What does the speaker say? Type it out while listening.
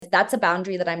that's a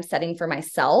boundary that I'm setting for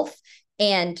myself.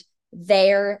 And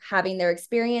they're having their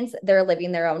experience, they're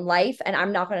living their own life, and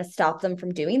I'm not going to stop them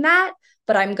from doing that,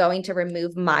 but I'm going to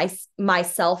remove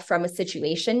myself from a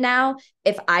situation now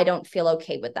if I don't feel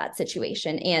okay with that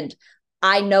situation. And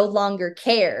I no longer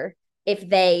care if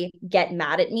they get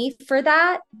mad at me for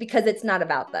that, because it's not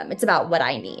about them. It's about what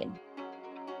I need.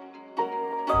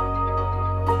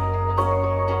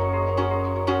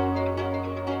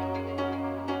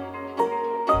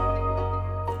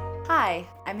 Hi,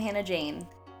 I'm Hannah Jane.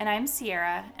 And I'm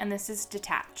Sierra, and this is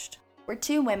Detached. We're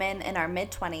two women in our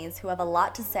mid-20s who have a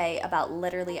lot to say about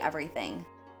literally everything.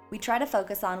 We try to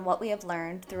focus on what we have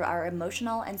learned through our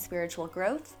emotional and spiritual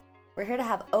growth. We're here to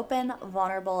have open,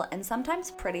 vulnerable, and sometimes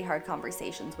pretty hard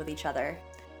conversations with each other.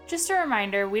 Just a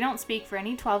reminder, we don't speak for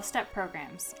any 12-step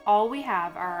programs. All we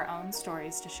have are our own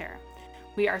stories to share.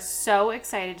 We are so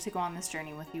excited to go on this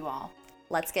journey with you all.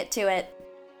 Let's get to it.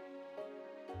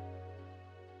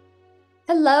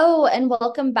 Hello, and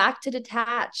welcome back to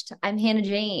Detached. I'm Hannah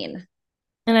Jane.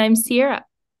 And I'm Sierra.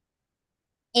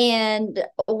 And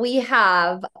we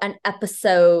have an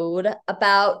episode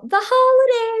about the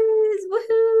holidays.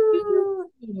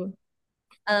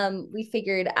 Woohoo! We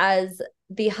figured as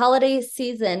the holiday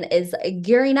season is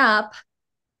gearing up,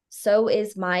 so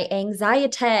is my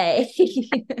anxiety.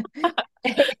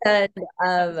 And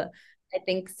I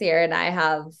think Sierra and I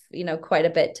have, quite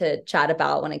a bit to chat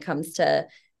about when it comes to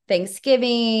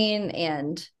Thanksgiving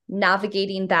and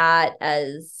navigating that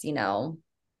as,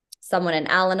 someone in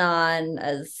Al-Anon,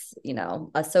 as,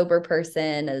 a sober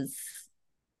person, as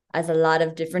a lot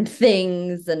of different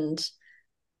things. And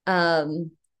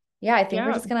I think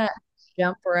we're just gonna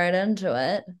jump right into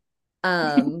it.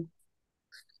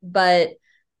 But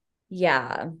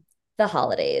yeah, the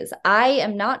holidays. I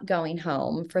am not going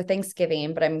home for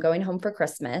Thanksgiving, but I'm going home for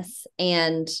Christmas.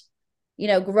 And,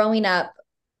 growing up,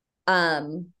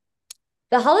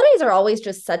 the holidays are always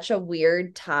just such a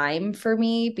weird time for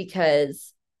me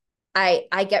because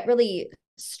I get really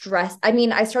stressed. I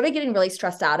mean, I started getting really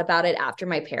stressed out about it after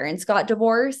my parents got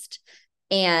divorced.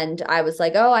 And I was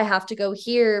like, oh, I have to go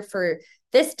here for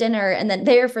this dinner and then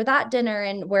there for that dinner.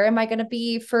 And where am I going to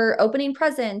be for opening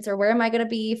presents, or where am I going to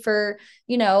be for,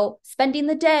 spending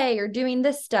the day or doing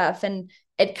this stuff? And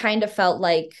it kind of felt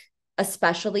like,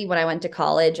 especially when I went to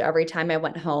college, every time I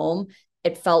went home,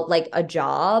 it felt like a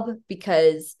job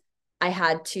because I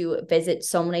had to visit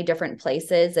so many different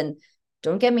places. And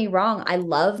don't get me wrong, I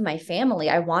love my family.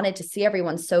 I wanted to see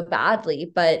everyone so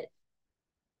badly, but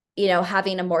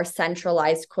having a more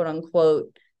centralized, quote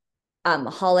unquote,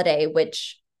 holiday,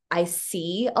 which I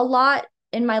see a lot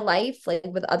in my life, like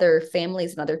with other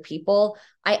families and other people,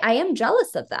 I am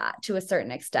jealous of that to a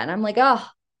certain extent. I'm like, oh,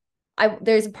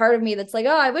 there's a part of me that's like,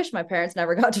 oh, I wish my parents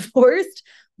never got divorced.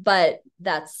 But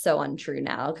that's so untrue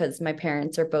now because my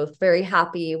parents are both very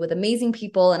happy with amazing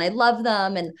people and I love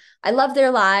them and I love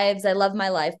their lives. I love my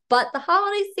life. But the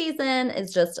holiday season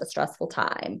is just a stressful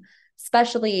time,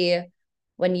 especially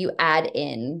when you add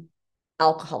in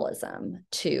alcoholism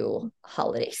to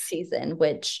holiday season,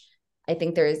 which I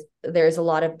think there's a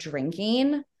lot of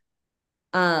drinking.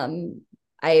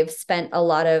 I've spent a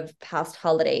lot of past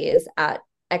holidays at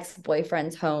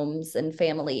ex-boyfriends' homes and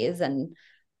families, and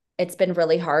it's been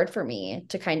really hard for me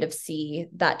to kind of see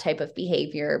that type of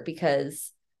behavior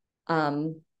because I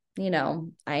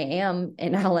am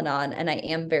in Al-Anon and I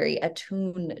am very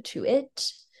attuned to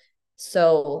it.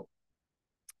 So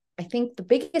I think the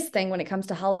biggest thing when it comes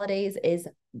to holidays is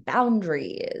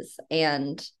boundaries.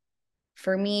 And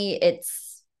for me,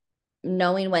 it's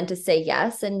knowing when to say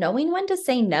yes and knowing when to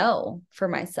say no for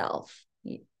myself.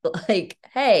 Like,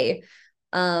 hey,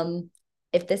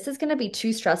 if this is going to be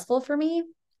too stressful for me,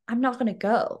 I'm not going to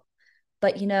go.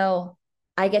 But,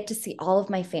 I get to see all of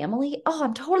my family. Oh,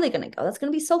 I'm totally going to go. That's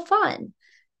going to be so fun.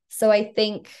 So I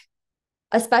think,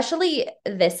 especially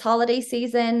this holiday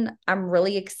season, I'm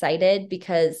really excited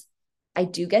because I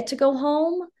do get to go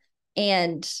home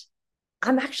and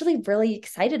I'm actually really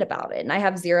excited about it. And I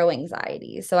have zero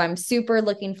anxiety. So I'm super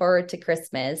looking forward to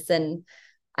Christmas, and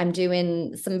I'm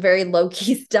doing some very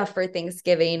low-key stuff for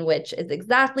Thanksgiving, which is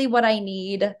exactly what I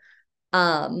need.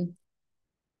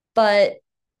 But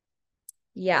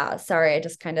yeah, sorry, I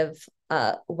just kind of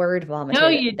word No,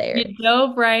 vomited there. you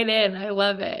dove right in. I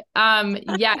love it.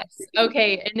 Yes.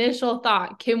 Okay, initial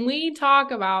thought. Can we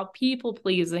talk about people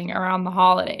pleasing around the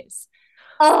holidays?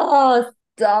 Oh,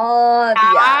 stop.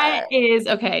 That Yeah. is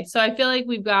okay. So I feel like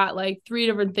we've got like three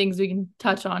different things we can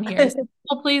touch on here. So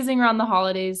people pleasing around the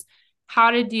holidays,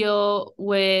 how to deal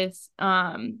with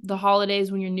the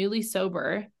holidays when you're newly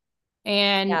sober,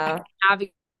 and Yeah.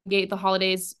 navigate navigate the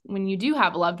holidays when you do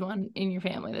have a loved one in your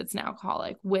family that's an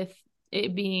alcoholic, with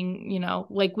it being,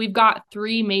 like we've got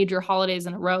 3 major holidays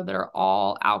in a row that are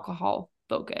all alcohol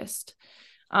focused.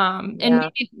 And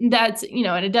maybe that's,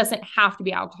 and it doesn't have to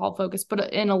be alcohol focused,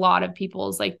 but in a lot of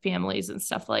people's like families and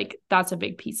stuff, like that's a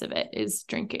big piece of it is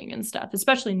drinking and stuff,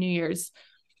 especially New Year's.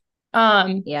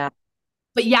 Yeah.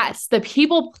 But yes, the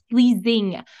people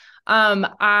pleasing.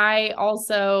 I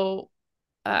also,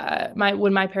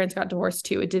 when my parents got divorced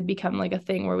too, it did become like a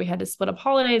thing where we had to split up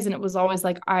holidays, and it was always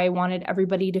like, I wanted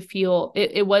everybody to feel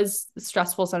it was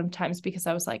stressful sometimes because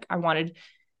I was like, I wanted,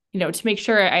 to make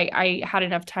sure I had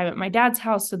enough time at my dad's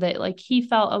house so that like he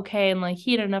felt okay and like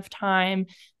he had enough time,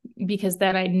 because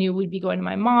then I knew we'd be going to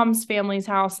my mom's family's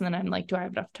house. And then I'm like, do I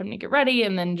have enough time to get ready?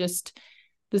 And then just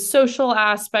the social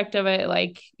aspect of it,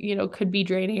 like, could be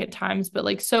draining at times, but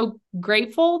like so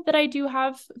grateful that I do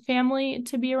have family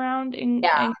to be around and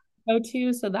go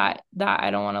to, so that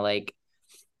I don't want to like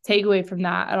take away from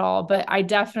that at all. But I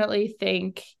definitely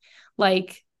think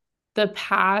like the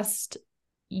past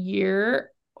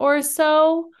year or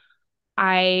so,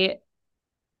 I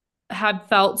have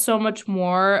felt so much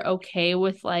more okay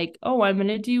with like, oh, I'm going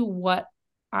to do what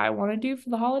I want to do for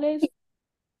the holidays.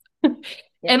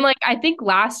 Yeah. And like, I think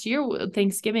last year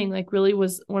Thanksgiving like really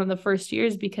was one of the first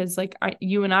years, because like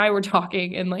you and I were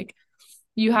talking, and like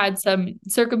you had some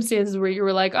circumstances where you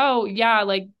were like, oh yeah,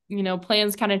 like,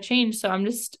 plans kind of changed. So I'm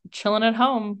just chilling at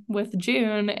home with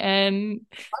June and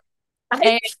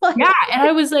yeah. And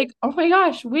I was like, oh my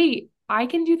gosh, wait, I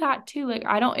can do that too. Like,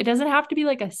 it doesn't have to be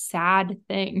like a sad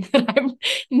thing that I'm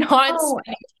not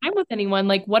spending time with anyone.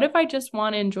 Like, what if I just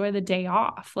want to enjoy the day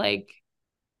off? Like,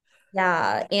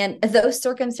 yeah. And those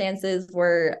circumstances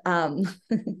were, sorry.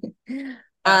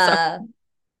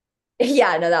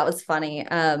 yeah, no, that was funny.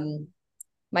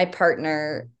 My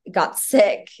partner got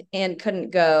sick and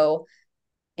couldn't go.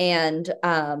 And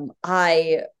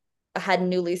I had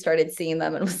newly started seeing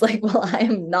them and was like, well, I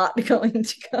am not going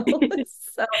to go.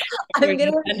 So I'm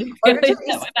going to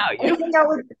hang out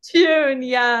with June.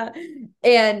 Yeah.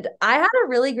 And I had a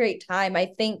really great time.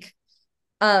 I think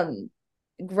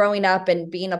growing up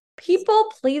and being a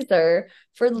people pleaser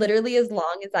for literally as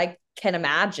long as I can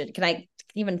imagine, can I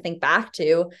even think back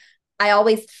to, I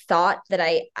always thought that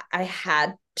I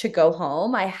had to go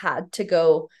home. I had to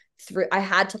go through, I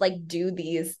had to like do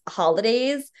these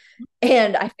holidays.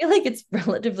 And I feel like it's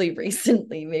relatively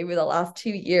recently, maybe the last 2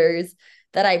 years,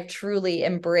 that I've truly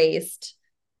embraced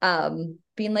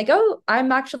being like, oh,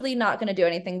 I'm actually not going to do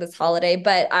anything this holiday,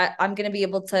 but I'm going to be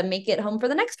able to make it home for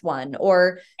the next one.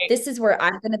 Or this is where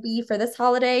I'm going to be for this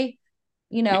holiday.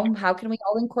 How can we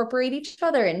all incorporate each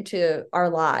other into our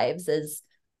lives as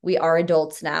we are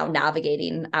adults now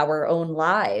navigating our own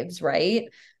lives, right?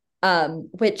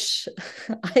 Which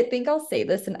I think I'll say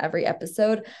this in every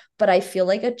episode, but I feel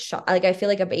like a child, like I feel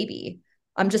like a baby.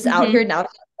 I'm just out here now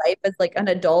life as like an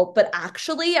adult, but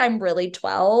actually I'm really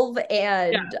 12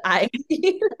 and I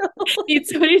need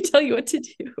somebody to tell you what to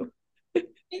do.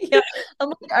 Yeah. I'm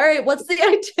like, all right, what's the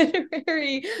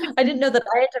itinerary? I didn't know that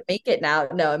I had to make it now.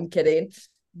 No, I'm kidding.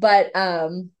 But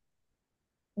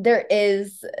there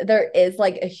is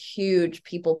like a huge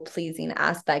people pleasing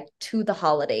aspect to the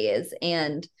holidays,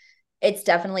 and it's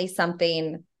definitely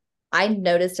something I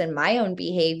noticed in my own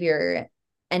behavior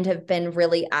and have been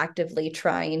really actively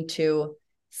trying to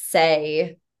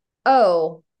say,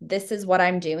 oh, this is what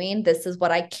I'm doing. This is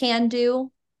what I can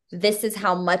do. This is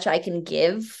how much I can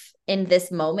give in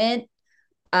this moment.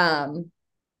 And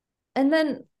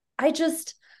then I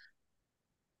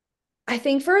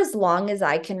think for as long as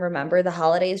I can remember, the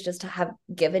holidays just have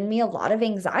given me a lot of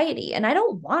anxiety. And I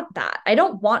don't want that. I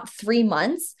don't want 3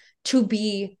 months to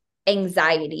be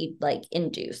anxiety like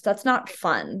induced. That's not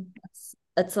fun.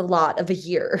 That's a lot of a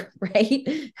year,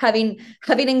 right? Having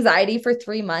anxiety for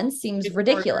 3 months seems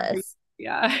ridiculous.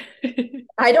 Yeah.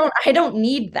 I don't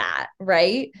need that,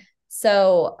 right?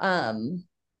 So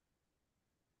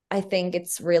I think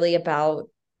it's really about,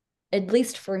 at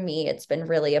least for me, it's been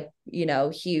really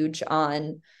huge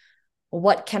on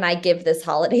what can I give this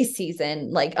holiday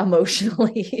season, like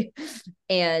emotionally,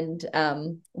 and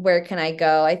where can I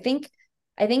go? I think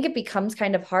it becomes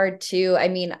kind of hard too. I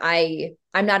mean,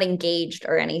 I'm not engaged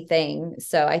or anything,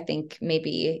 so I think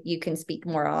maybe you can speak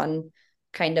more on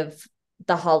kind of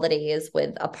the holidays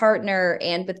with a partner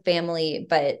and with family,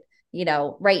 but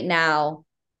right now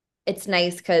it's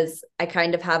nice because I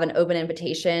kind of have an open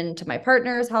invitation to my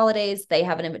partner's holidays. They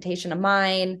have an invitation of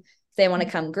mine. If they want to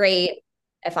come, great.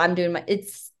 If I'm doing I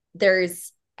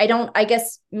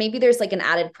guess maybe there's like an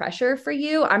added pressure for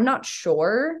you. I'm not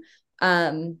sure.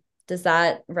 Does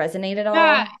that resonate at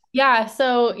Yeah. all? Yeah.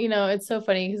 So, it's so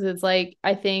funny because it's like,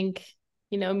 I think,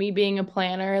 me being a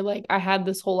planner, like I had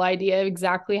this whole idea of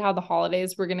exactly how the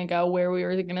holidays were going to go, where we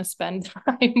were going to spend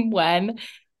time when.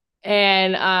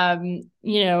 And,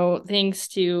 thanks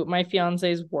to my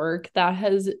fiance's work, that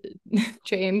has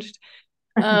changed.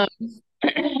 Um,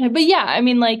 but yeah, I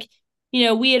mean, like,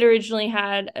 we had originally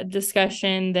had a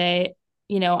discussion that,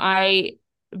 I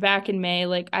back in May,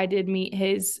 like I did meet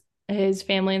his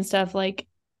family and stuff, like,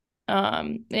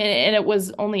 and it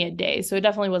was only a day, so it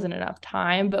definitely wasn't enough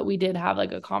time, but we did have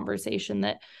like a conversation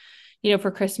that,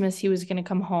 for Christmas he was going to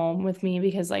come home with me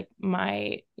because like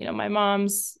my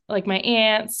mom's, like my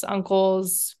aunts,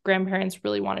 uncles, grandparents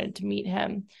really wanted to meet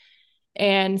him.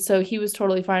 And so he was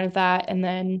totally fine with that. And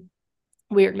then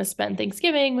we were going to spend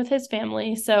Thanksgiving with his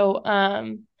family. So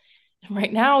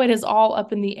right now it is all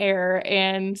up in the air.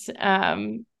 And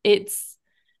it's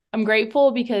I'm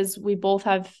grateful because we both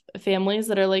have families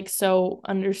that are like so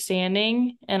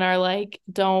understanding and are like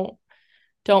don't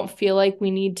feel like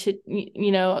we need to,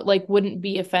 like wouldn't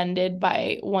be offended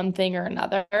by one thing or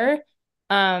another.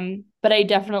 But I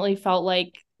definitely felt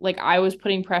like I was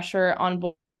putting pressure on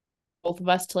both of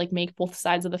us to like make both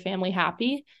sides of the family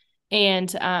happy.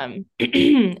 And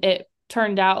it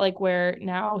turned out like where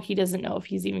now he doesn't know if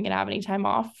he's even gonna have any time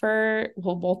off for,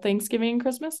 well, both Thanksgiving and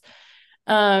Christmas.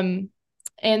 Um,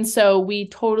 and so we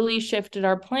totally shifted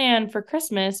our plan for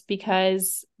Christmas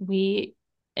because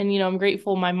I'm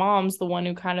grateful my mom's the one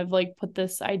who kind of like put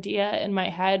this idea in my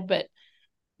head, but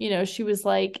she was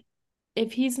like,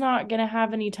 if he's not gonna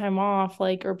have any time off,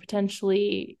 like, or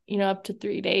potentially, up to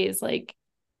 3 days, like,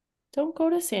 don't go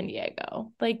to San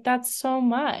Diego. Like, that's so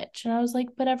much. And I was like,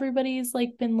 but everybody's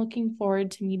like been looking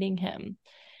forward to meeting him.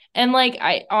 And like,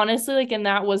 I honestly, like, and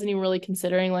that wasn't even really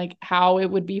considering like how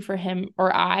it would be for him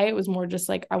or I. It was more just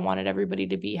like I wanted everybody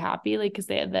to be happy, like, because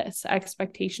they had this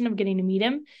expectation of getting to meet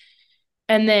him.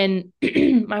 And then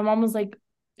my mom was like,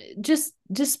 just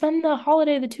spend the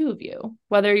holiday, the two of you,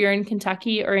 whether you're in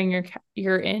Kentucky or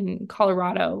you're in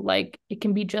Colorado, like it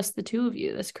can be just the two of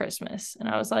you this Christmas. And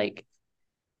I was like,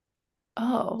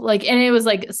 oh, like, and it was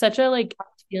like such a like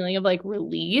feeling of like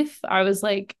relief. I was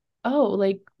like, oh,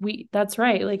 like that's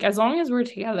right. Like, as long as we're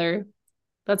together,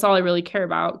 that's all I really care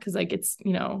about. Cause like, it's,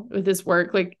 with this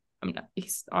work, like, I'm not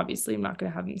going to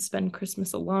have him spend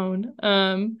Christmas alone.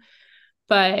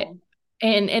 But,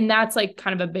 and that's like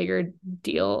kind of a bigger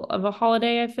deal of a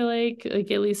holiday, I feel like at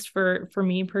least for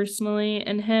me personally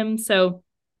and him. So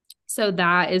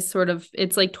that is sort of,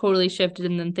 it's like totally shifted.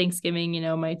 And then Thanksgiving,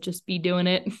 might just be doing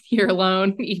it here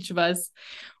alone. Each of us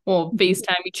will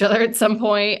FaceTime each other at some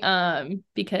point.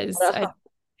 Because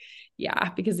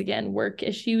again, work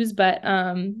issues. But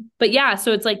yeah,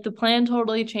 so it's like the plan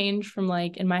totally changed from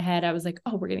like in my head, I was like,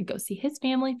 oh, we're gonna go see his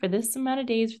family for this amount of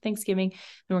days for Thanksgiving.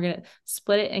 And we're gonna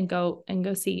split it and go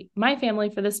see my family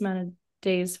for this amount of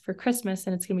days for Christmas.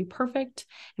 And it's gonna be perfect.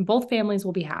 And both families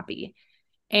will be happy.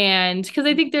 And because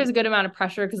I think there's a good amount of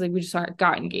pressure because like we just aren't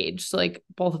got engaged. So like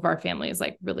both of our families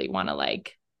like really want to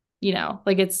like,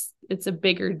 like it's a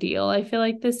bigger deal. I feel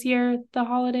like this year, the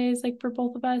holidays, like for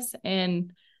both of us.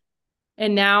 And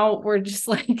now we're just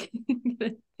like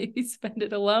maybe spend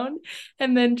it alone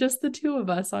and then just the two of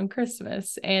us on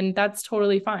Christmas. And that's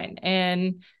totally fine.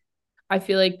 And I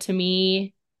feel like to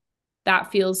me,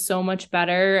 that feels so much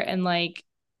better and like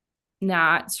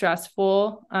not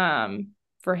stressful.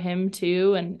 For him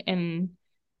too. And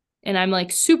I'm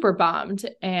like super bummed.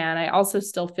 And I also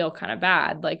still feel kind of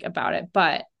bad like about it.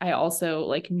 But I also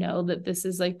like know that this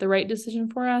is like the right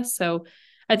decision for us. So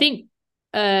I think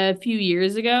a few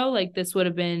years ago, like this it would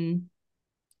have been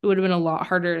a lot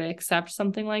harder to accept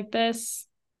something like this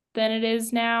than it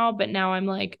is now. But now I'm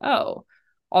like, oh,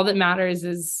 all that matters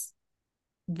is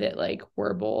that like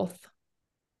we're both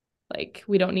like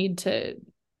we don't need to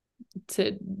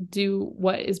do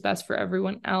what is best for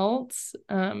everyone else,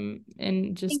 and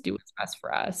just do what's best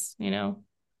for us. And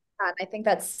I think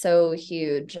that's so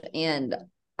huge. And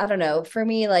I don't know, for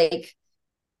me, like,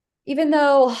 even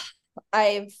though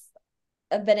I've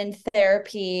been in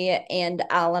therapy and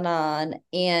Al-Anon,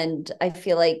 and I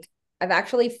feel like I've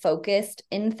actually focused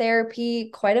in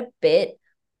therapy quite a bit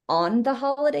on the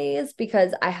holidays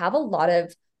because I have a lot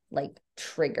of like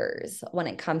triggers when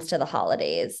it comes to the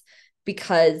holidays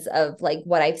because of like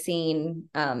what I've seen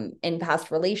in past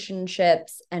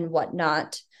relationships and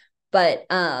whatnot. But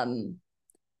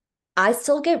I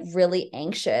still get really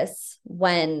anxious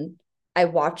when I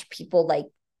watch people like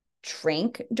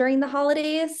drink during the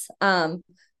holidays. I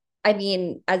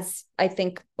mean, as I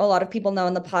think a lot of people know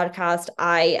in the podcast,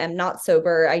 I am not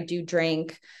sober. I do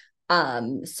drink.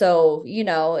 So,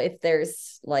 if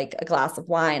there's like a glass of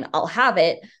wine, I'll have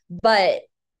it, but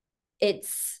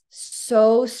it's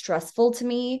so stressful to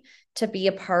me to be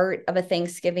a part of a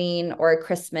Thanksgiving or a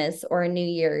Christmas or a New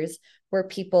Year's where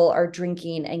people are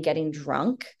drinking and getting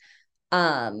drunk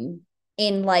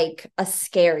in like a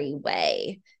scary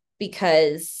way,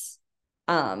 because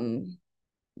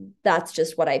that's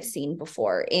just what I've seen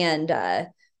before. And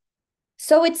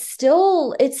so it's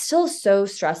still so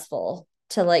stressful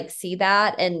to like see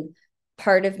that. And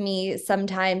part of me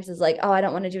sometimes is like, oh, I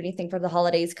don't want to do anything for the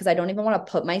holidays because I don't even want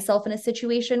to put myself in a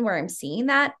situation where I'm seeing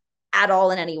that at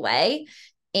all in any way.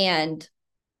 And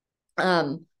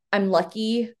I'm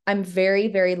lucky. I'm very,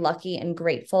 very lucky and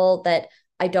grateful that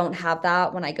I don't have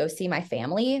that when I go see my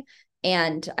family.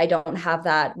 And I don't have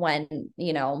that when,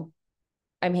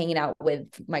 I'm hanging out with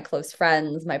my close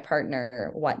friends, my partner,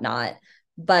 whatnot.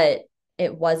 But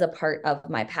it was a part of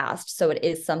my past. So it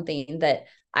is something that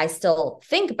I still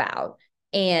think about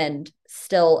and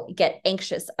still get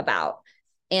anxious about.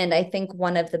 And I think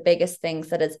one of the biggest things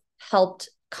that has helped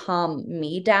calm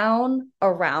me down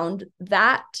around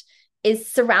that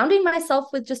is surrounding myself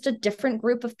with just a different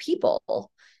group of people.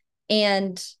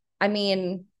 And I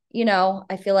mean,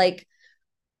 I feel like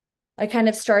I kind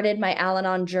of started my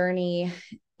Al-Anon journey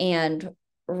and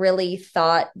really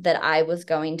thought that I was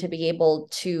going to be able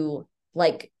to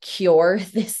like cure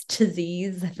this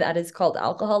disease that is called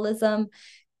alcoholism.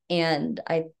 And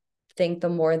I think the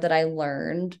more that I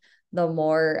learned, the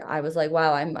more I was like,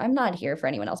 wow, I'm not here for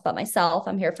anyone else but myself.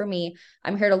 I'm here for me.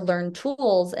 I'm here to learn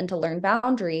tools and to learn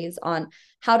boundaries on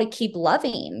how to keep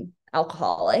loving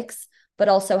alcoholics, but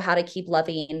also how to keep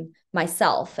loving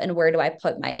myself, and where do I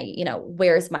put my,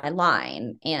 where's my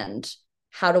line, and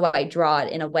how do I draw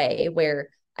it in a way where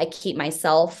I keep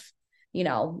myself,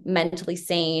 mentally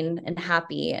sane and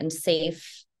happy and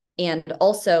safe, and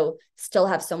also still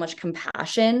have so much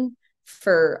compassion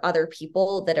for other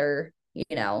people that are,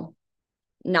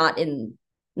 not in,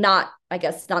 not, I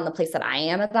guess, not in the place that I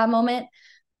am at that moment,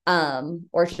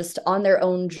 or just on their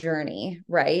own journey.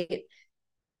 Right.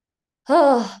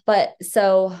 Oh, but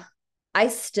so I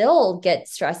still get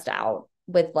stressed out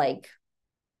with like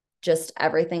just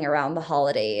everything around the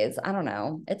holidays. I don't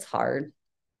know. It's hard.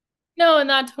 No, and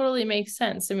that totally makes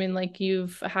sense. I mean, like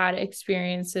you've had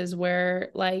experiences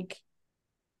where like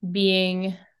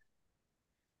being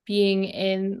being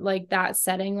in like that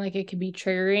setting, like it could be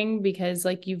triggering because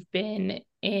like you've been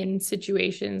in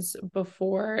situations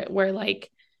before where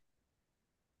like,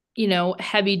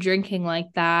 heavy drinking like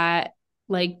that,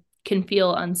 like can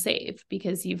feel unsafe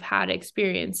because you've had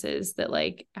experiences that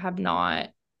like have not,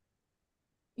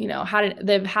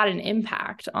 they've had an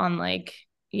impact on like,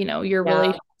 your Yeah.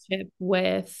 relationship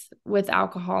with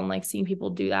alcohol, and like seeing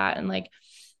people do that. And like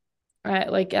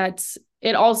that's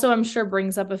it also, I'm sure,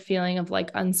 brings up a feeling of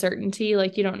like uncertainty.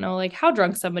 Like you don't know like how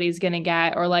drunk somebody's gonna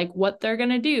get or like what they're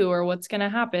gonna do or what's gonna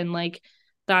happen. Like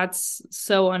that's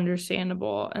so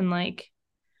understandable. And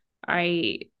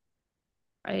I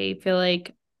I feel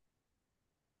like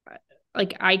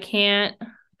I can't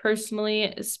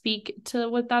personally speak to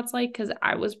what that's like because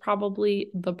I was probably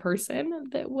the person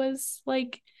that was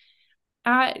like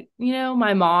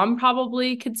my mom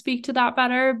probably could speak to that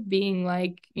better, being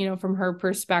like, from her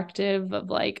perspective of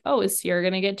like, oh, is Sierra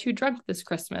gonna get too drunk this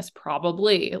Christmas?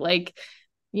 Probably. Like,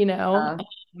 you know. Uh,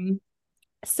 Um,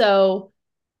 so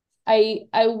I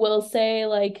will say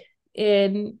like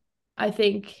in I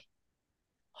think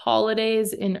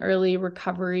holidays in early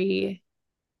recovery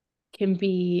can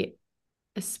be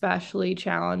especially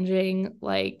challenging.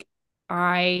 Like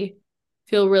I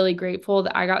feel really grateful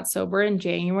that I got sober in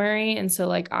January. And so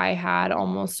like I had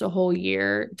almost a whole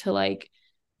year to like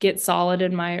get solid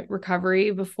in my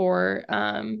recovery before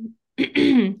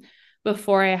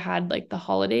before I had like the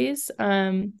holidays.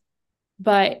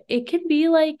 But it can be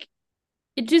like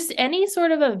it just any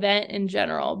sort of event in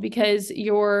general because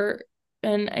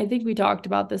and I think we talked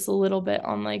about this a little bit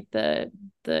on like the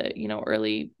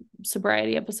early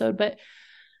sobriety episode, but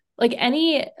like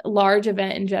any large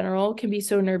event in general can be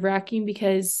so nerve-wracking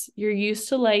because you're used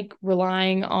to like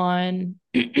relying on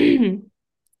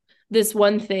this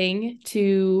one thing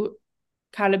to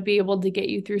kind of be able to get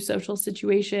you through social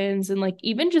situations. And like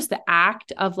even just the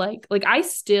act of like I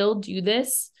still do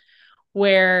this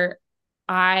where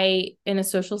I in a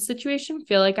social situation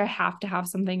feel like I have to have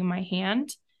something in my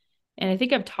hand. And I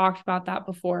think I've talked about that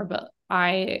before, but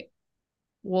I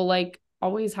will like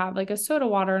always have like a soda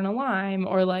water and a lime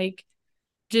or like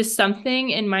just something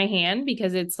in my hand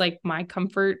because it's like my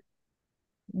comfort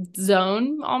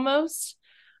zone almost.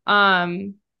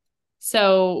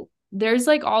 So there's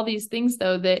like all these things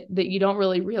though that you don't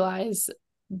really realize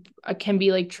can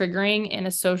be like triggering in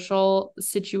a social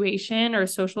situation or a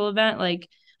social event, like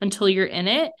until you're in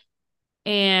it.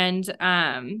 And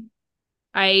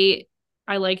I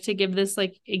like to give this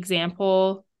like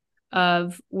example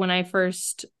of when I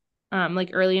first like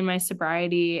early in my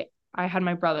sobriety, I had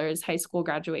my brother's high school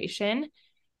graduation.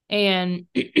 And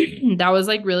that was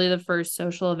like really the first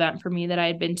social event for me that I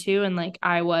had been to. And like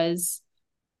I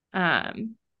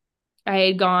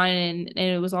had gone and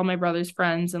it was all my brother's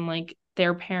friends and like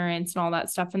their parents and all that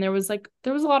stuff. And there was a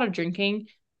lot of drinking,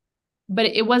 but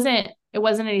it wasn't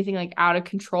anything like out of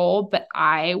control, but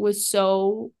I was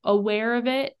so aware of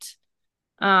it.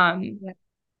 Yeah.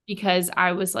 Because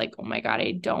I was like, oh my God,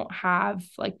 I don't have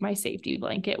like my safety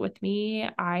blanket with me.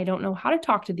 I don't know how to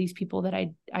talk to these people that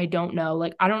I don't know.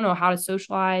 Like, I don't know how to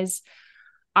socialize.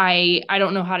 I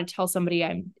don't know how to tell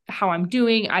somebody how I'm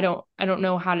doing. I don't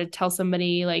know how to tell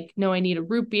somebody like, no, I need a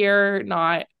root beer,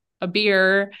 not a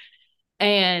beer.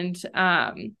 And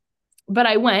but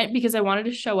I went because I wanted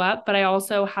to show up, but I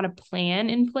also had a plan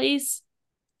in place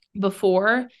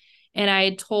before. And I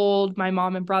had told my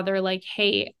mom and brother, like,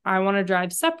 hey, I want to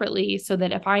drive separately so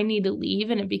that if I need to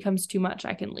leave and it becomes too much,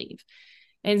 I can leave.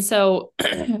 And so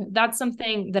that's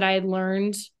something that I had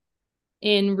learned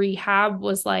in rehab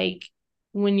was like,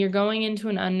 when you're going into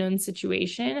an unknown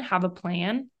situation, have a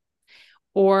plan,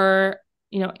 or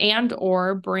and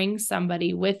or bring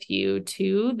somebody with you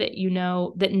too that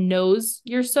that knows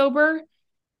you're sober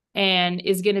and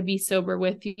is going to be sober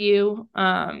with you,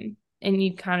 and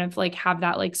you kind of like have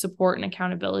that like support and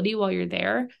accountability while you're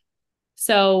there.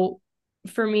 So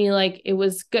for me, like, it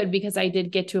was good because I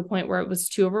did get to a point where it was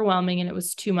too overwhelming and it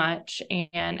was too much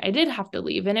and I did have to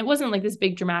leave. And it wasn't like this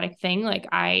big dramatic thing. Like,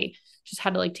 I just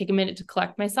had to like take a minute to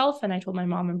collect myself. And I told my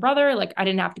mom and brother, like, I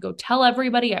didn't have to go tell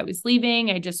everybody I was leaving.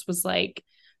 I just was like,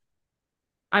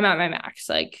 I'm at my max,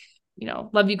 like,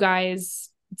 love you guys,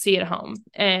 see you at home,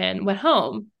 and went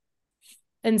home.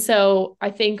 And so I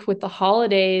think with the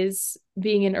holidays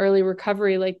being in early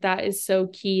recovery, like, that is so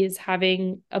key, is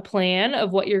having a plan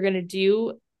of what you're going to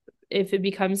do if it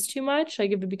becomes too much,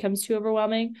 like if it becomes too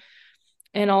overwhelming.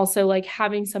 And also like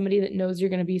having somebody that knows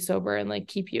you're going to be sober and like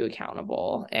keep you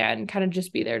accountable and kind of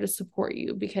just be there to support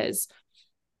you, because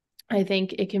I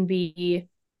think it can be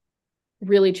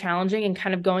really challenging and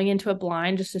kind of going into a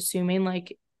blind, just assuming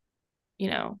like,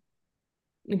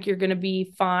 like you're going to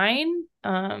be fine.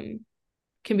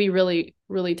 Can be really,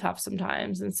 really tough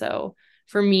sometimes. And so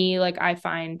for me, like, I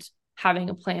find having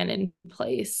a plan in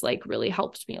place like really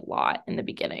helped me a lot in the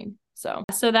beginning. So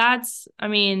that's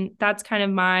kind of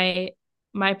my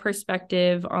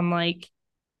perspective on like,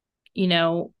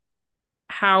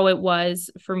 how it was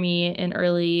for me in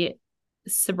early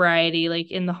sobriety,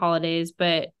 like in the holidays.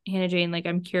 But Hannah Jane, like,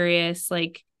 I'm curious,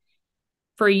 like,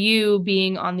 for you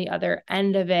being on the other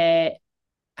end of it,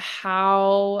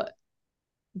 how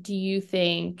do you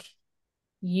think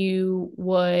you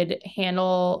would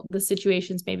handle the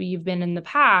situations maybe you've been in the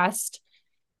past,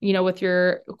 with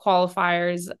your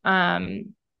qualifiers,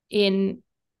 in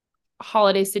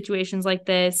holiday situations like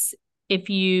this, if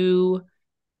you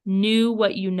knew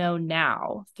what you know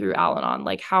now through Al-Anon?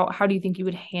 Like, how do you think you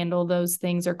would handle those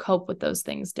things or cope with those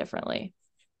things differently?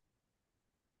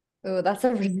 Oh, that's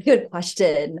a really good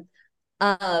question.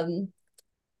 It's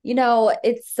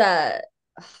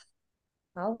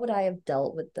how would I have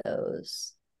dealt with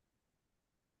those?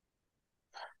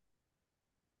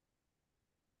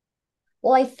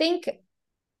 Well, I think,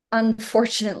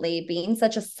 unfortunately, being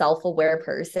such a self-aware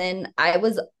person, I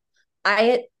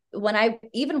when I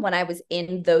was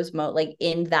in those like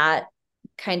in that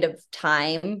kind of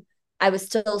time, I was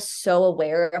still so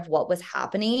aware of what was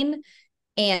happening.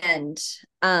 And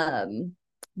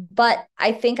but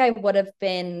I think I would have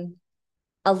been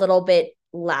a little bit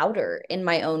louder in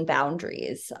my own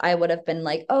boundaries. I would have been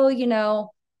like, oh,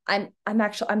 I'm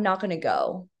not gonna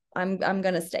go. I'm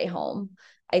gonna stay home.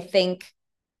 I think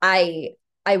I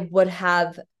would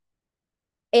have,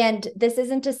 and this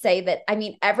isn't to say that, I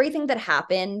mean, everything that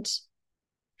happened,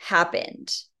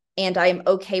 and I'm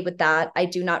okay with that. I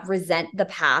do not resent the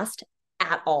past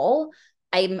at all.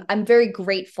 I'm very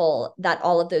grateful that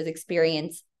all of those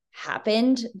experiences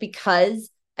happened, because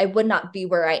I would not be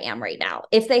where I am right now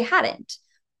if they hadn't.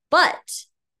 But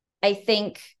I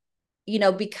think,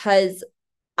 because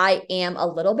I am a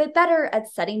little bit better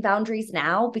at setting boundaries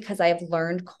now, because I have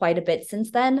learned quite a bit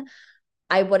since then,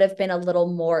 I would have been a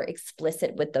little more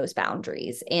explicit with those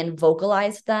boundaries and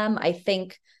vocalized them. I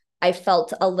think I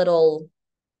felt a little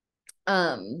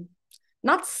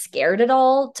not scared at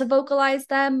all to vocalize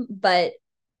them, but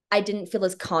I didn't feel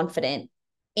as confident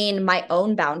in my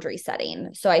own boundary setting.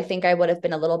 So I think I would have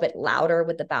been a little bit louder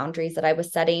with the boundaries that I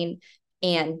was setting.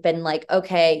 and been like,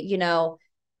 okay,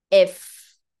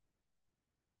 if,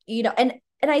 and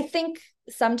I think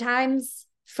sometimes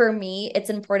for me, it's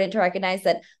important to recognize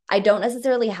that I don't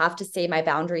necessarily have to say my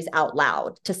boundaries out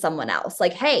loud to someone else.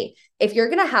 Like, hey, if you're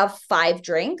going to have 5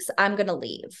 drinks, I'm going to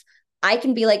leave. I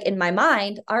can be like in my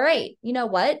mind, all right, you know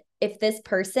what? If this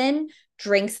person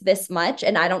drinks this much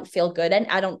and I don't feel good and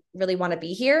I don't really want to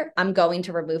be here, I'm going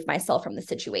to remove myself from the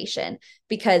situation,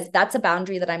 because that's a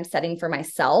boundary that I'm setting for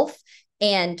myself.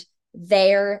 And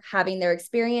they're having their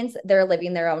experience, they're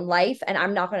living their own life, and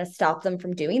I'm not going to stop them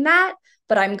from doing that,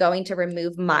 but I'm going to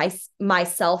remove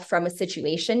myself from a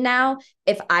situation now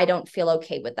if I don't feel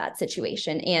okay with that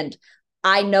situation. And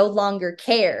I no longer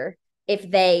care if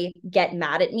they get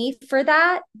mad at me for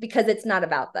that, because it's not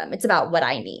about them. It's about what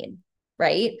I need.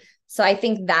 Right. So I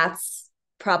think that's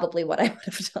probably what I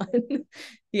would have done.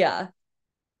 Yeah.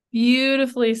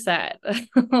 Beautifully said.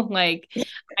 Like,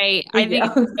 I think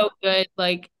it's so good,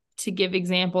 like, to give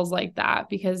examples like that,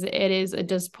 because it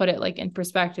does put it like in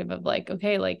perspective of like,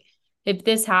 okay, like if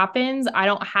this happens, I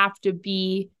don't have to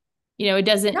be, it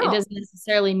doesn't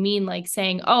necessarily mean like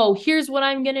saying, oh, here's what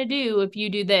I'm going to do if you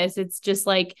do this. It's just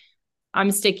like, I'm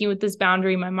sticking with this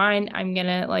boundary in my mind. I'm going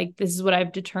to, like, this is what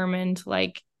I've determined,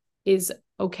 like, is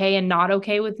okay and not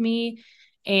okay with me.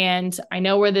 And I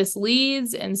know where this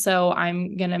leads. And so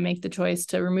I'm going to make the choice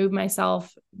to remove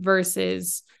myself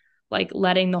versus like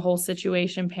letting the whole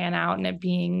situation pan out and it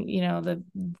being,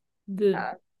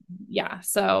 yeah.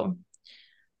 So,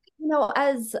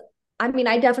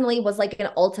 I definitely was like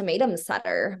an ultimatum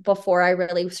setter before I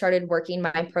really started working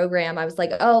my program. I was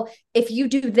like, oh, if you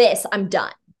do this, I'm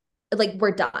done. Like,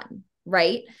 we're done.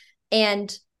 Right.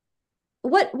 And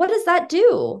what does that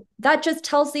do? That just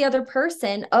tells the other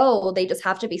person, oh, they just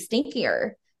have to be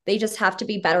stinkier. They just have to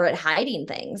be better at hiding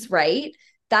things, right?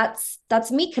 That's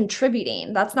me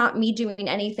contributing. That's not me doing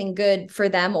anything good for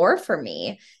them or for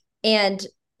me. And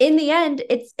in the end,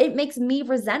 it makes me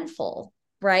resentful,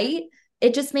 right?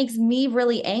 It just makes me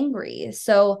really angry.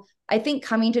 So I think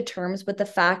coming to terms with the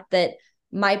fact that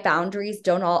my boundaries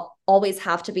don't always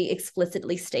have to be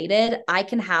explicitly stated. I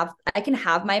can have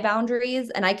my boundaries,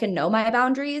 and I can know my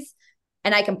boundaries,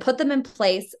 and I can put them in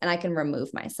place, and I can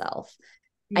remove myself.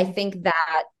 I think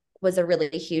that was a really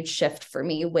huge shift for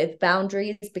me with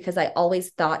boundaries, because I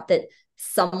always thought that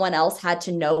someone else had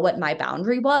to know what my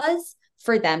boundary was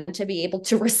for them to be able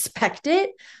to respect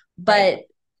it. But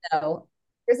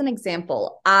here's an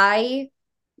example. I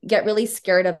get really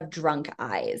scared of drunk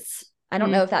eyes. I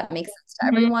don't know if that makes sense to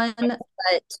everyone,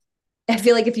 but I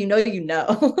feel like if you know, you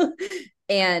know.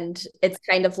 And it's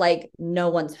kind of like no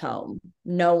one's home.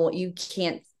 No, you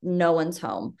can't, no one's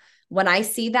home. When I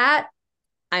see that,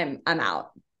 I'm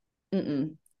out.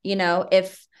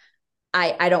 If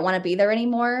I don't want to be there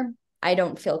anymore, I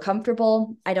don't feel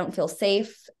comfortable, I don't feel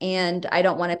safe, and I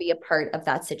don't want to be a part of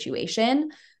that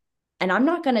situation. And I'm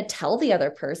not going to tell the other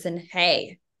person,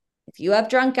 hey, if you have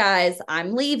drunk eyes,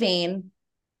 I'm leaving.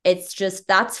 It's just,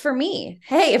 that's for me.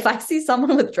 Hey, if I see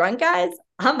someone with drunk eyes,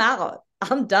 I'm out.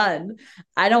 I'm done.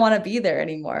 I don't want to be there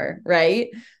anymore. Right.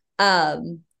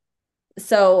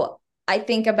 So I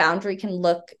think a boundary can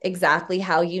look exactly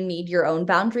how you need your own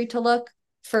boundary to look.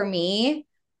 For me,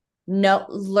 no,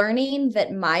 learning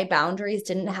that my boundaries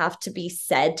didn't have to be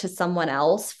said to someone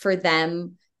else for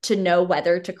them to know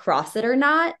whether to cross it or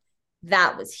not,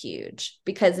 that was huge,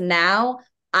 because now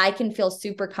I can feel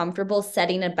super comfortable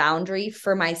setting a boundary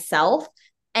for myself,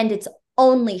 and it's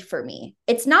only for me.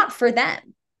 It's not for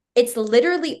them. It's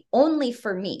literally only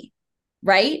for me.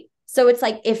 Right. So it's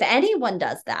like, if anyone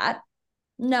does that,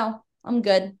 no, I'm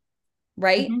good.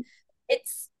 Right.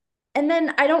 And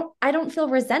then I don't feel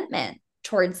resentment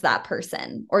towards that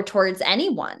person or towards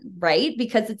anyone. Right.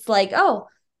 Because it's like, oh,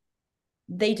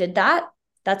 they did that.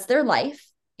 That's their life.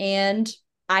 And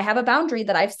I have a boundary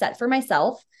that I've set for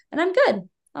myself, and I'm good.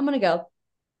 I'm going to go.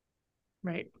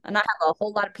 Right. And I have a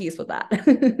whole lot of peace with that.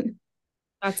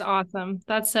 That's awesome.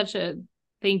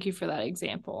 Thank you for that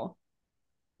example.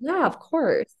 Yeah, of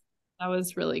course. That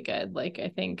was really good. Like, I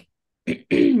think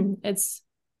it's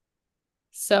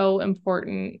so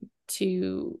important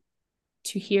to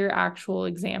hear actual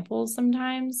examples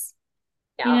sometimes,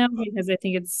 because I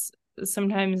think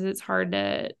sometimes it's hard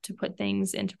to put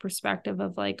things into perspective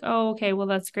of like, oh, okay, well,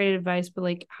 that's great advice, but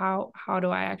like, how do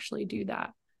I actually do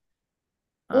that?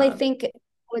 Well, I think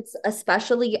it's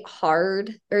especially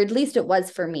hard, or at least it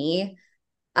was for me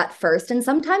at first, and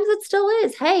sometimes it still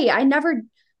is. Hey, I'm not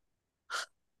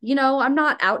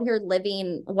out here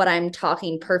living what I'm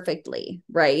talking perfectly,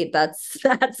 right? That's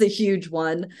a huge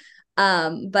one.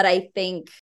 But I think,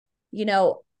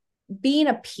 being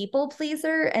a people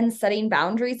pleaser and setting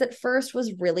boundaries at first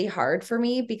was really hard for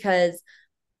me because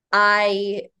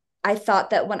I I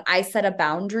thought that when I set a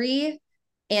boundary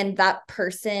and that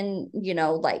person,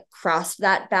 like crossed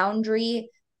that boundary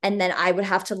and then I would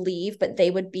have to leave, but they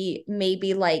would be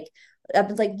maybe like I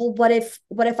was like, well, what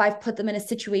if I've put them in a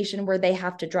situation where they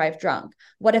have to drive drunk?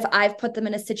 What if I've put them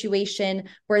in a situation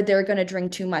where they're going to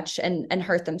drink too much and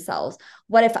hurt themselves?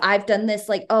 What if I've done this?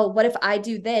 Like, oh, what if I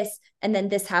do this and then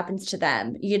this happens to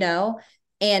them,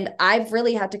 And I've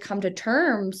really had to come to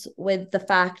terms with the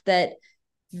fact that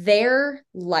their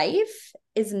life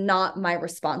is not my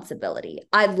responsibility.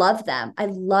 I love them. I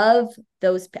love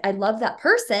that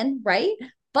person, right?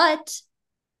 But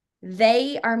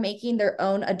they are making their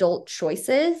own adult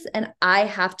choices, and I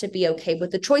have to be okay with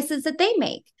the choices that they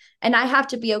make. And I have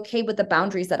to be okay with the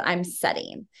boundaries that I'm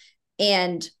setting.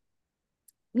 And,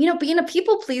 being a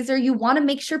people pleaser, you want to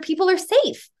make sure people are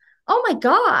safe. Oh my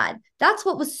God, that's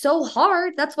what was so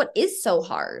hard. That's what is so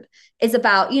hard is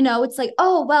about, it's like,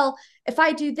 oh, well, if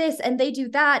I do this and they do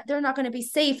that, they're not going to be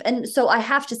safe. And so I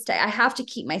have to stay. I have to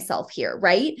keep myself here,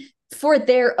 right? For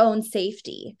their own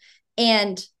safety.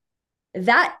 And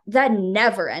that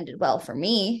never ended well for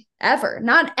me ever,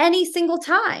 not any single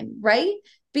time, right?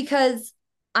 Because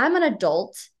I'm an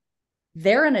adult,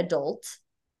 they're an adult,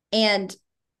 and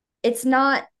it's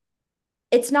not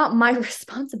my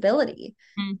responsibility.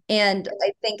 And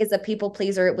I think as a people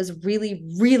pleaser, it was really,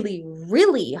 really,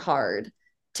 really hard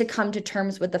to come to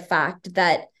terms with the fact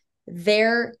that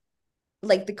their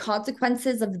like the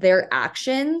consequences of their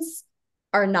actions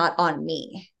are not on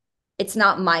me. It's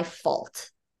not my fault,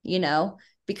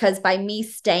 because by me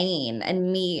staying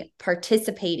and me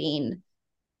participating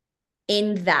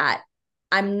in that,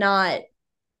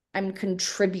 I'm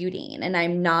contributing and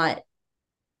I'm not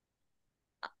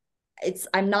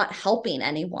helping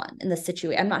anyone in the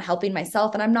situation. I'm not helping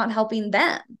myself and I'm not helping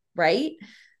them. Right.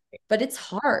 But it's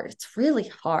hard. It's really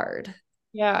hard.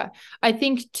 Yeah. I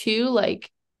think too,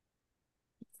 like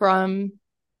from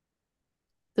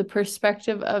the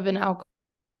perspective of an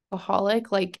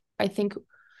alcoholic, like I think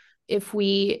if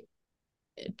we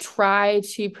try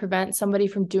to prevent somebody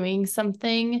from doing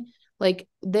something, like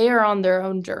they are on their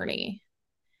own journey.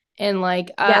 And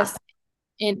like us,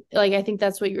 and like I think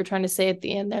that's what you were trying to say at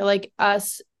the end there, like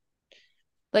us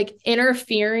like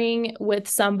interfering with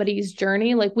somebody's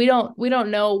journey, like we don't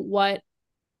know what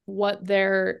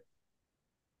their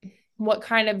what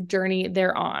kind of journey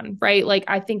they're on, right? Like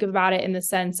I think about it in the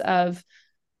sense of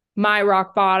my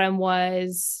rock bottom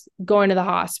was going to the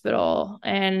hospital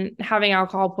and having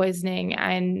alcohol poisoning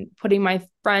and putting my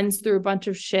friends through a bunch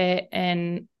of shit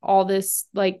and all this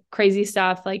like crazy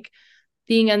stuff, like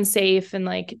being unsafe and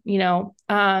like,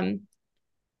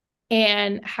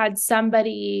 and had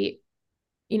somebody,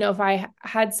 if I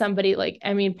had somebody like,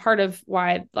 I mean, part of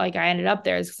why like I ended up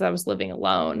there is because I was living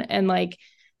alone. And like,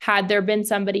 had there been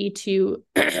somebody to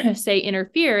say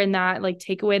interfere in that, like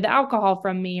take away the alcohol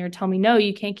from me or tell me, no,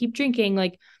 you can't keep drinking,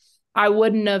 like I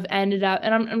wouldn't have ended up,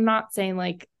 and I'm not saying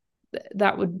like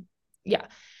that would, yeah,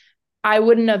 I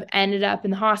wouldn't have ended up in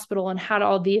the hospital and had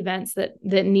all the events that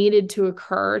needed to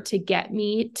occur to get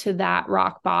me to that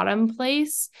rock bottom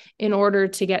place in order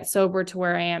to get sober to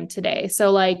where I am today.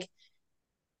 So like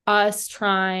us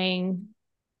trying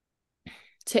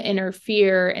to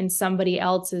interfere in somebody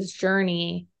else's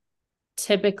journey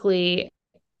typically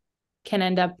can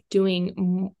end up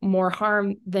doing more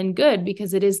harm than good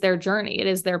because it is their journey. It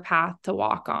is their path to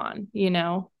walk on,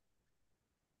 Yeah,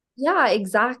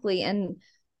 exactly. And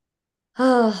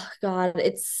oh God,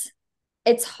 it's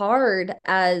hard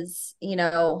as,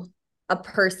 a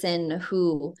person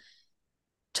who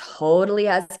totally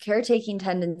has caretaking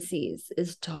tendencies,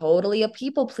 is totally a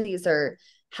people pleaser,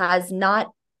 has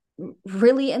not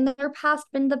really in their past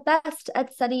been the best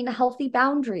at setting healthy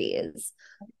boundaries,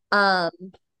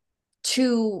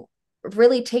 to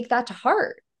really take that to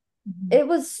heart. It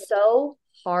was so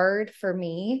hard for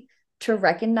me to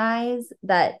recognize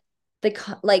that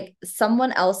like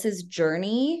someone else's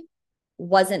journey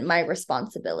wasn't my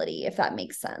responsibility, if that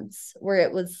makes sense. Where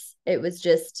it was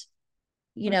just,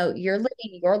 you're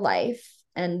living your life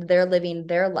and they're living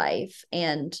their life,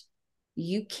 and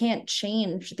you can't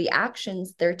change the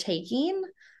actions they're taking.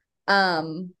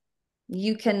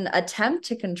 You can attempt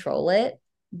to control it,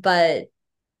 but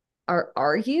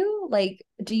are you like,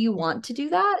 do you want to do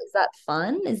that? Is that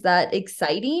fun? Is that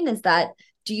exciting?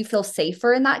 Do you feel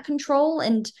safer in that control?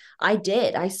 And I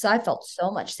did. I felt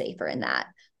so much safer in that.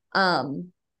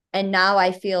 And now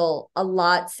I feel a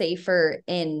lot safer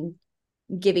in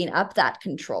giving up that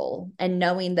control and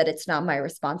knowing that it's not my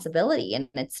responsibility and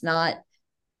it's not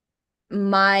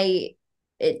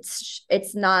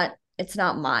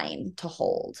mine to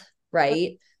hold,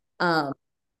 right?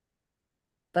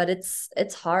 But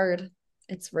it's hard.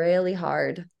 It's really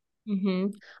hard. Mm-hmm.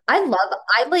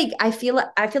 I feel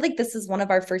like this is one of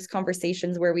our first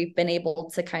conversations where we've been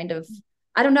able to kind of,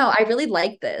 I don't know, I really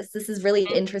like this. This is really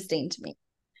interesting to me.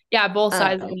 Yeah, both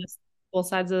sides of Um, this, both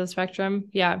sides of the spectrum.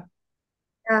 Yeah.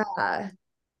 yeah,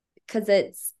 because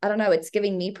I don't know, it's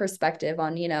giving me perspective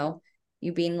on,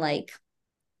 you being like,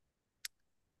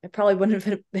 it probably wouldn't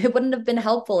have been, it wouldn't have been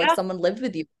helpful if Yeah. someone lived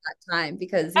with you at that time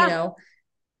because, Yeah.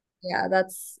 yeah,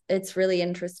 it's really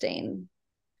interesting.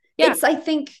 Yeah. It's, I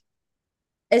think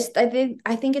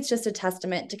it's just a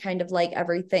testament to kind of like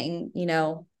everything,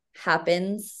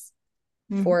 happens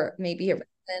Mm-hmm. for maybe a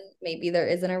reason, maybe there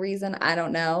isn't a reason, I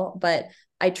don't know, but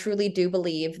I truly do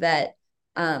believe that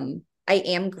I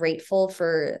am grateful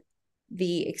for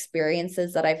the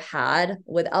experiences that I've had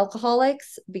with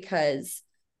alcoholics because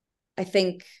I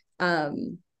think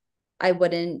I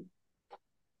wouldn't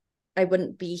I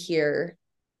wouldn't be here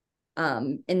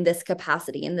in this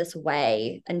capacity, in this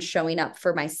way, and showing up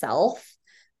for myself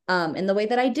in the way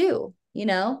that I do,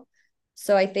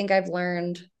 So I think I've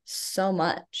learned so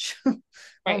much.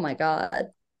 Oh Right. my God.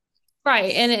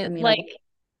 Right. And I it mean, like,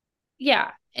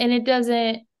 yeah. And it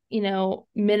doesn't,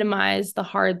 minimize the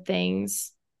hard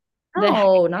things that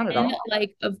no, not at happen. all.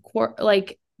 Like, of course,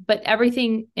 like, but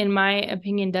everything, in my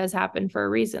opinion, does happen for a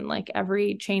reason. Like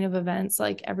every chain of events,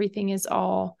 like everything is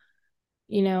all,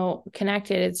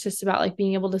 connected. It's just about like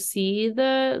being able to see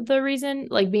the reason,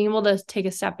 like being able to take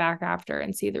a step back after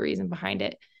and see the reason behind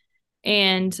it.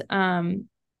 And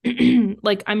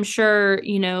like I'm sure,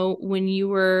 when you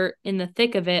were in the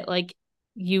thick of it, like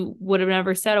you would have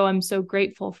never said, "Oh, I'm so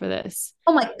grateful for this."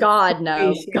 Oh my God,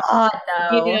 no. God,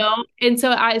 no. And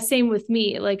so same with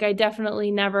me. Like I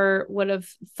definitely never would have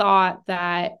thought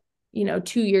that,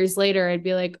 2 years later I'd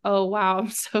be like, "Oh wow,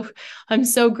 I'm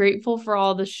so grateful for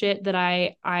all the shit that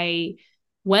I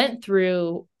went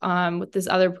through with this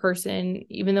other person,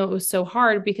 even though it was so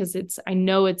hard, because I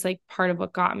know it's like part of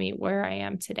what got me where I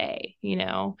am today,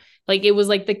 like it was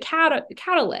like the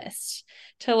catalyst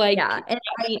to like Yeah.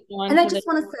 me on And I to the just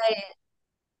want to say,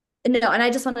 no, and I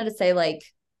just wanted to say, like,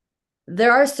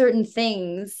 there are certain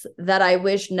things that I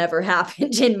wish never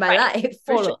happened in my right. life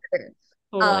for Totally. sure.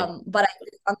 Totally. But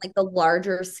on like the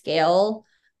larger scale,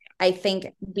 I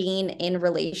think being in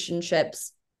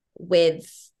relationships with,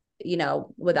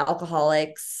 with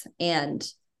alcoholics and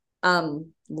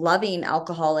loving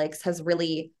alcoholics has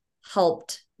really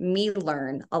helped me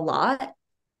learn a lot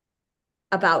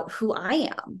about who I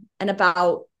am and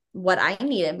about what I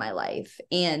need in my life.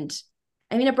 And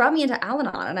I mean, it brought me into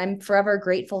Al-Anon, and I'm forever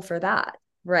grateful for that.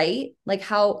 Right? Like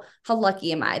how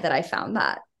lucky am I that I found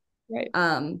that? Right.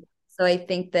 So I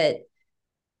think that,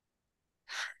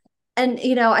 and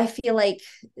I feel like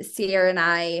Sierra and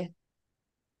I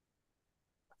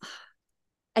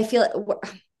feel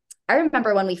I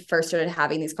remember when we first started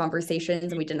having these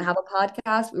conversations and we didn't have a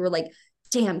podcast, we were like,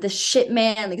 damn, this shit,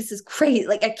 man, like this is crazy.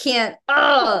 Like I can't,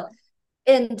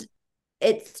 and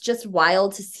it's just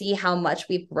wild to see how much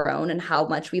we've grown and how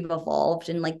much we've evolved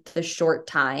in like the short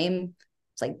time.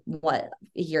 It's like what,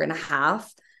 a year and a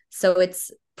half. So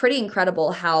it's pretty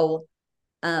incredible how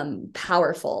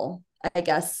powerful, I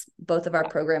guess, both of our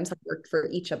programs have worked for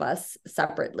each of us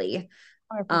separately.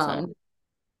 100%. Um,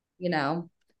 you know,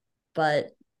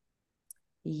 but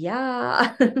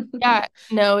yeah. Yeah,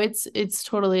 no, it's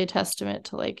totally a testament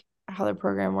to like how the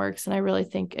program works. And I really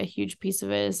think a huge piece of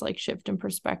it is like shift in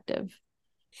perspective,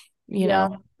 you Yeah.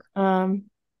 know, um,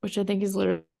 which I think is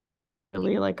literally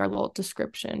like our little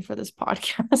description for this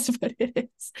podcast, but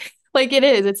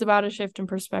it's about a shift in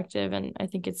perspective. And I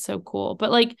think it's so cool.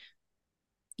 But like,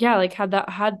 yeah, like had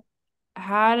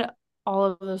all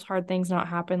of those hard things not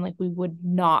happen, like we would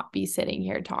not be sitting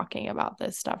here talking about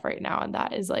this stuff right now. And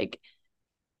that is like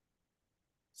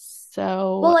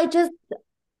so Well,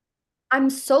 I'm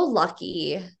so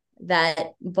lucky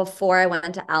that before I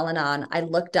went to Al-Anon, I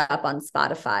looked up on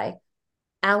Spotify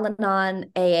Al-Anon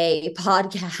AA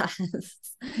podcasts,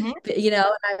 Mhm. and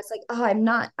I was like, oh, I'm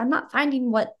not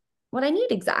finding what I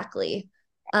need exactly.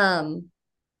 Um,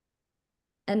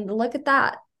 and look at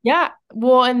that. Yeah.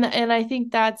 Well, and I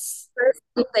think that's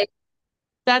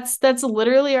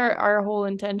literally our whole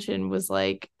intention was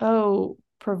like, oh,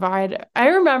 provide. I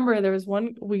remember there was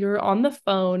one we were on the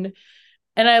phone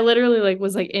and I literally like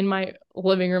was like in my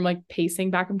living room like pacing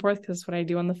back and forth because that's what I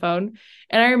do on the phone.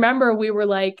 And I remember we were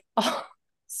like, oh,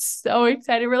 so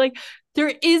excited. We're like,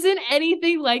 there isn't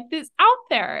anything like this out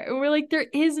there. And we're like, there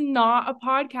is not a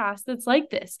podcast that's like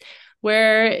this,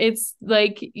 where it's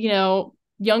like,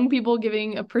 young people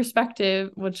giving a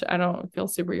perspective, which I don't feel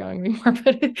super young anymore,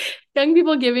 but young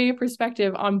people giving a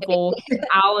perspective on both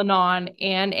Al-Anon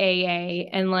and AA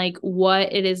and like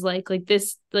what it is like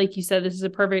this, like you said, this is a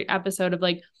perfect episode of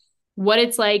like what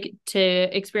it's like to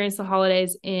experience the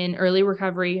holidays in early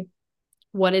recovery,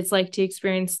 what it's like to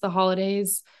experience the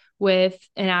holidays with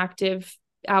an active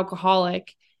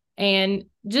alcoholic, and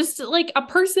just like a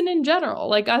person in general,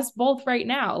 like us both right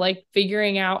now, like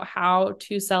figuring out how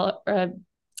to celebrate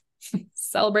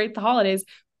the holidays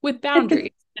with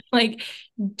boundaries, like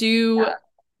do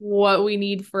what we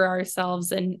need for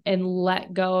ourselves and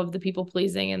let go of the people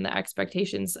pleasing and the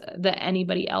expectations that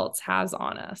anybody else has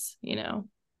on us, you know.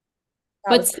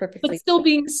 That was perfectly still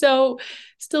being so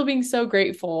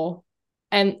grateful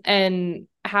and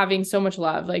having so much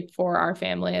love like for our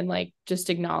family and like just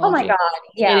Oh my acknowledging God.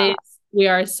 it Yeah. is, we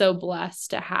are so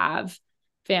blessed to have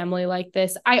family like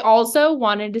this. I also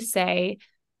wanted to say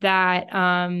that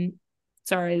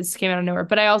sorry, this came out of nowhere,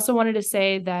 but I also wanted to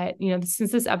say that, you know,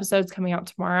 since this episode's coming out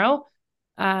tomorrow,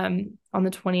 on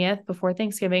the 20th before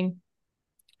Thanksgiving,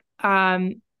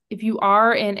 if you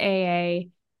are in AA,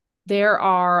 there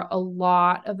are a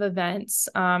lot of events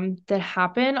that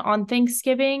happen on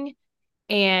Thanksgiving,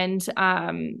 and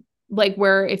like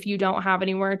where if you don't have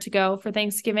anywhere to go for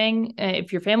Thanksgiving,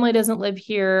 if your family doesn't live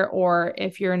here, or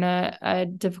if you're in a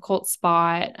difficult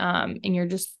spot and you're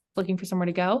just looking for somewhere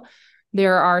to go,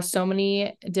 there are so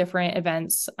many different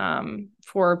events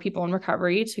for people in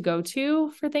recovery to go to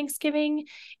for Thanksgiving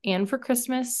and for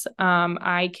Christmas.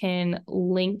 I can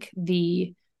link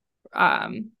the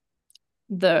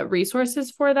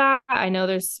resources for that. I know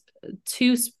there's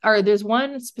there's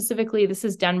one specifically, this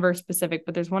is Denver specific,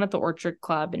 but there's one at the Orchard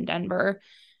Club in Denver.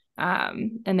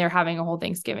 And they're having a whole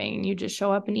Thanksgiving, and you just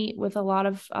show up and eat with a lot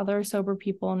of other sober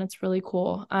people, and it's really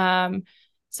cool.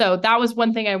 So that was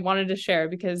one thing I wanted to share,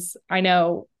 because I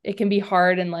know it can be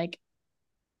hard, and like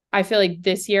I feel like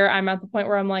this year I'm at the point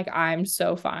where I'm like, I'm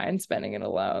so fine spending it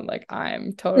alone. Like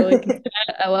I'm totally content.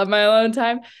 I love my alone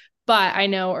time. But I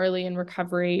know early in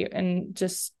recovery and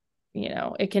just, you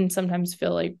know, it can sometimes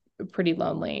feel like pretty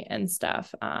lonely and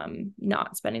stuff,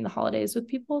 not spending the holidays with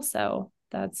people. So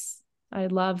I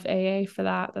love AA for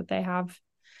that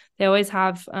they always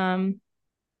have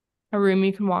a room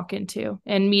you can walk into,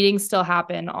 and meetings still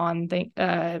happen on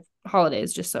the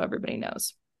holidays, just so everybody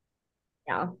knows.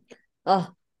 Yeah. Oh,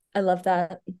 I love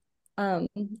that. Well,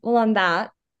 on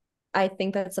that, I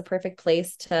think that's a perfect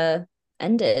place to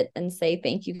end it and say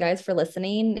thank you guys for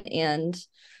listening. And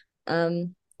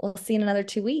we'll see you in another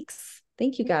 2 weeks.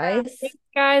 Thank you guys. Thanks,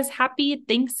 guys. Happy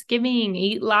Thanksgiving.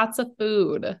 Eat lots of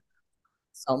food.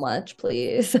 So much,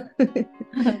 please.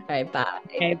 All right, bye.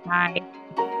 Okay, bye.